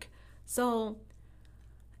know, like, so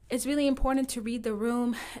it's really important to read the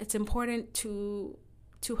room. It's important to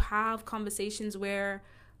have conversations where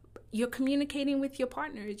you're communicating with your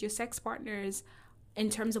partners, your sex partners, in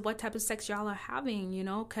terms of what type of sex y'all are having, you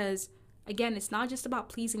know, because again, it's not just about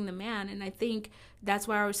pleasing the man. And I think that's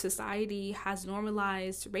why our society has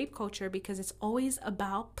normalized rape culture, because it's always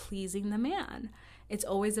about pleasing the man. It's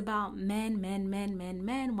always about men,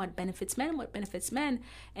 what benefits men.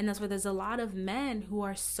 And that's why there's a lot of men who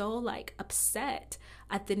are so like upset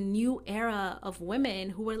at the new era of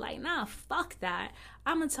women who are like, nah, fuck that.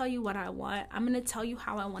 I'm going to tell you what I want. I'm going to tell you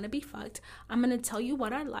how I want to be fucked. I'm going to tell you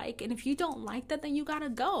what I like. And if you don't like that, then you got to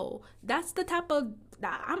go. That's the type of,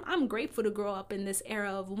 I'm grateful to grow up in this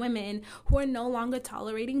era of women who are no longer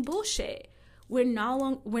tolerating bullshit. We're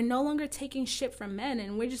no longer taking shit from men,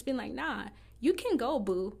 and we're just being like, nah, you can go,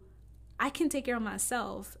 boo. I can take care of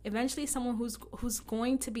myself. Eventually, someone who's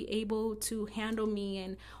going to be able to handle me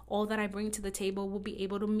and all that I bring to the table will be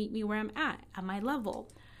able to meet me where I'm at my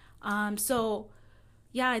level. So,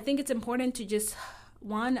 yeah, I think it's important to just,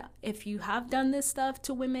 one, if you have done this stuff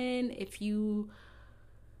to women,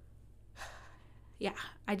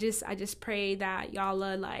 I just pray that y'all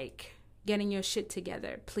are like getting your shit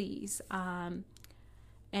together, please.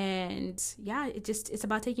 And yeah, it's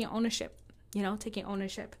about taking ownership. You know, taking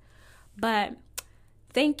ownership. But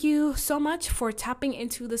thank you so much for tapping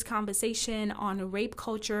into this conversation on rape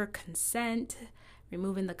culture, consent,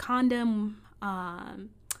 removing the condom.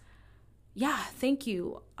 Yeah, thank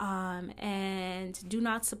you. And do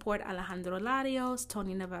not support Alejandro Larios,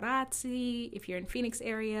 Tony Navarazzi. If you're in Phoenix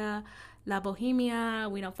area, La Bohemia,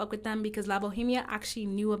 we don't fuck with them, because La Bohemia actually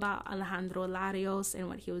knew about Alejandro Larios and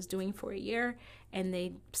what he was doing for a year, and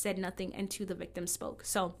they said nothing until the victim spoke.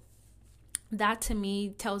 So that to me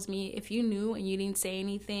tells me, if you knew and you didn't say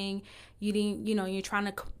anything, you didn't, you know, you're trying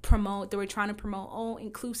to promote, they were trying to promote, oh,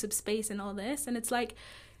 inclusive space and all this. And it's like,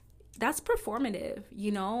 that's performative,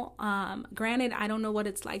 you know. Granted, I don't know what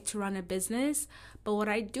it's like to run a business, but what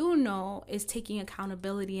I do know is taking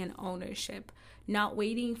accountability and ownership, not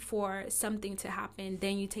waiting for something to happen,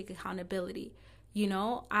 then you take accountability. You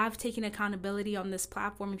know, I've taken accountability on this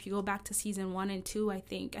platform. If you go back to season 1 and 2, I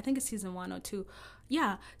think it's season 1 or 2.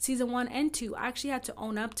 Yeah, season 1 and 2. I actually had to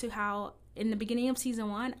own up to how in the beginning of season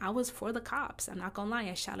 1, I was for the cops. I'm not gonna lie,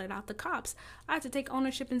 I shouted out the cops. I had to take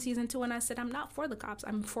ownership in season 2, and I said, I'm not for the cops.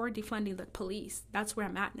 I'm for defunding the police. That's where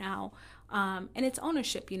I'm at now. And it's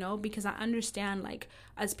ownership, you know, because I understand, like,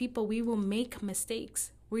 as people, we will make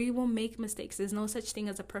mistakes. We will make mistakes. There's no such thing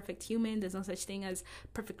as a perfect human. There's no such thing as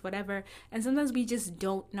perfect whatever. And sometimes we just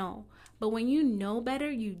don't know. But when you know better,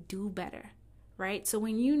 you do better, right? So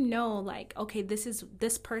when you know, like, okay,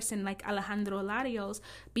 this person, like Alejandro Larios,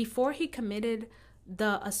 before he committed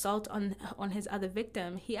the assault on his other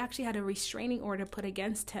victim, he actually had a restraining order put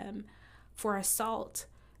against him for assault,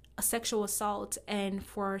 a sexual assault, and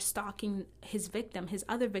for stalking his victim, his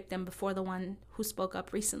other victim, before the one who spoke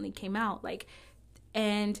up recently came out.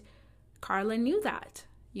 And Carla knew that.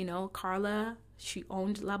 Carla, she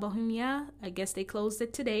owned La Bohemia. I guess they closed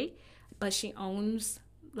it today, but she owns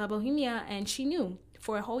La Bohemia, and she knew.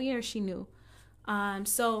 For a whole year, she knew.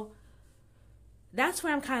 So that's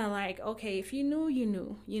where I'm kind of like, okay, if you knew, you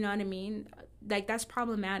knew. You know what I mean? Like, that's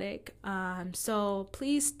problematic. So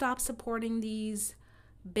please stop supporting these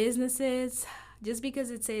businesses. Just because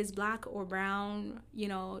it says black or brown,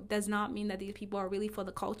 does not mean that these people are really for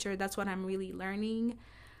the culture. That's what I'm really learning.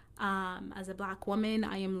 As a black woman,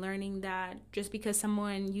 I am learning that just because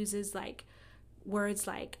someone uses like words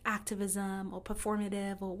like activism or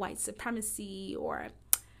performative or white supremacy or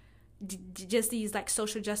just these like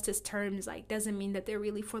social justice terms, like, doesn't mean that they're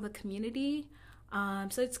really for the community.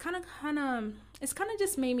 So it's kind of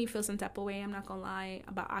just made me feel some type of way, I'm not gonna lie,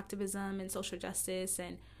 about activism and social justice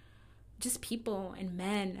and just people and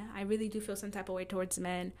men. I really do feel some type of way towards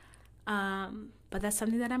men. But that's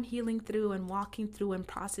something that I'm healing through and walking through and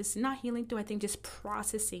processing. Not healing through, I think just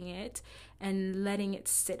processing it and letting it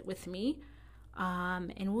sit with me.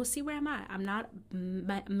 And we'll see where I'm at. I'm not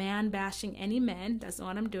man bashing any men. That's not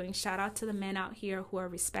what I'm doing. Shout out to the men out here who are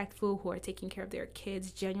respectful, who are taking care of their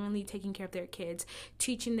kids, genuinely taking care of their kids,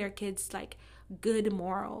 teaching their kids like good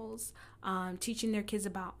morals, teaching their kids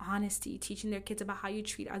about honesty, teaching their kids about how you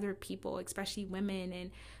treat other people, especially women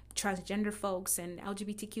and transgender folks and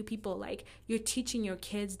LGBTQ people. Like, you're teaching your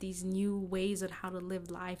kids these new ways on how to live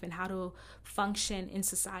life and how to function in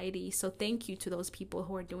society. So thank you to those people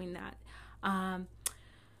who are doing that.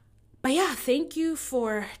 But yeah, thank you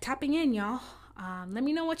for tapping in, y'all. Let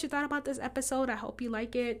me know what you thought about this episode. I hope you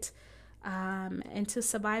like it. And to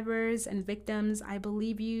survivors and victims, I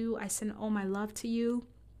believe you. I send all my love to you.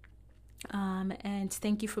 And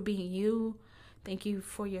thank you for being you. Thank you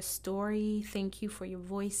for your story. Thank you for your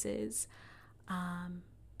voices.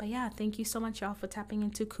 But yeah, thank you so much, y'all, for tapping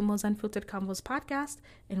into Kumo's Unfiltered Convos podcast.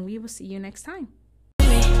 And we will see you next time.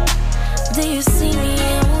 Do you see me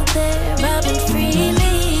out there vibing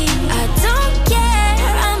freely? I don't care,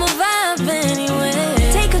 I'm a vibe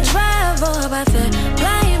anyway. Take a drive or I feel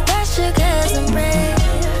applying pressure cause I'm brave.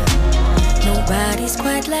 Nobody's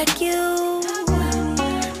quite like you.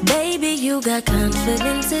 Baby, you got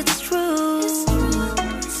confidence, it's true.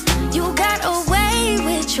 You got away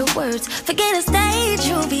with your words. Forget a stage,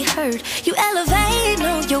 you'll be heard. You elevate,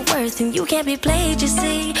 know your worth, and you can't be played, you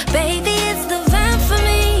see. Baby, it's the vibe for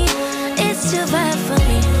me. It's your vibe for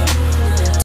me.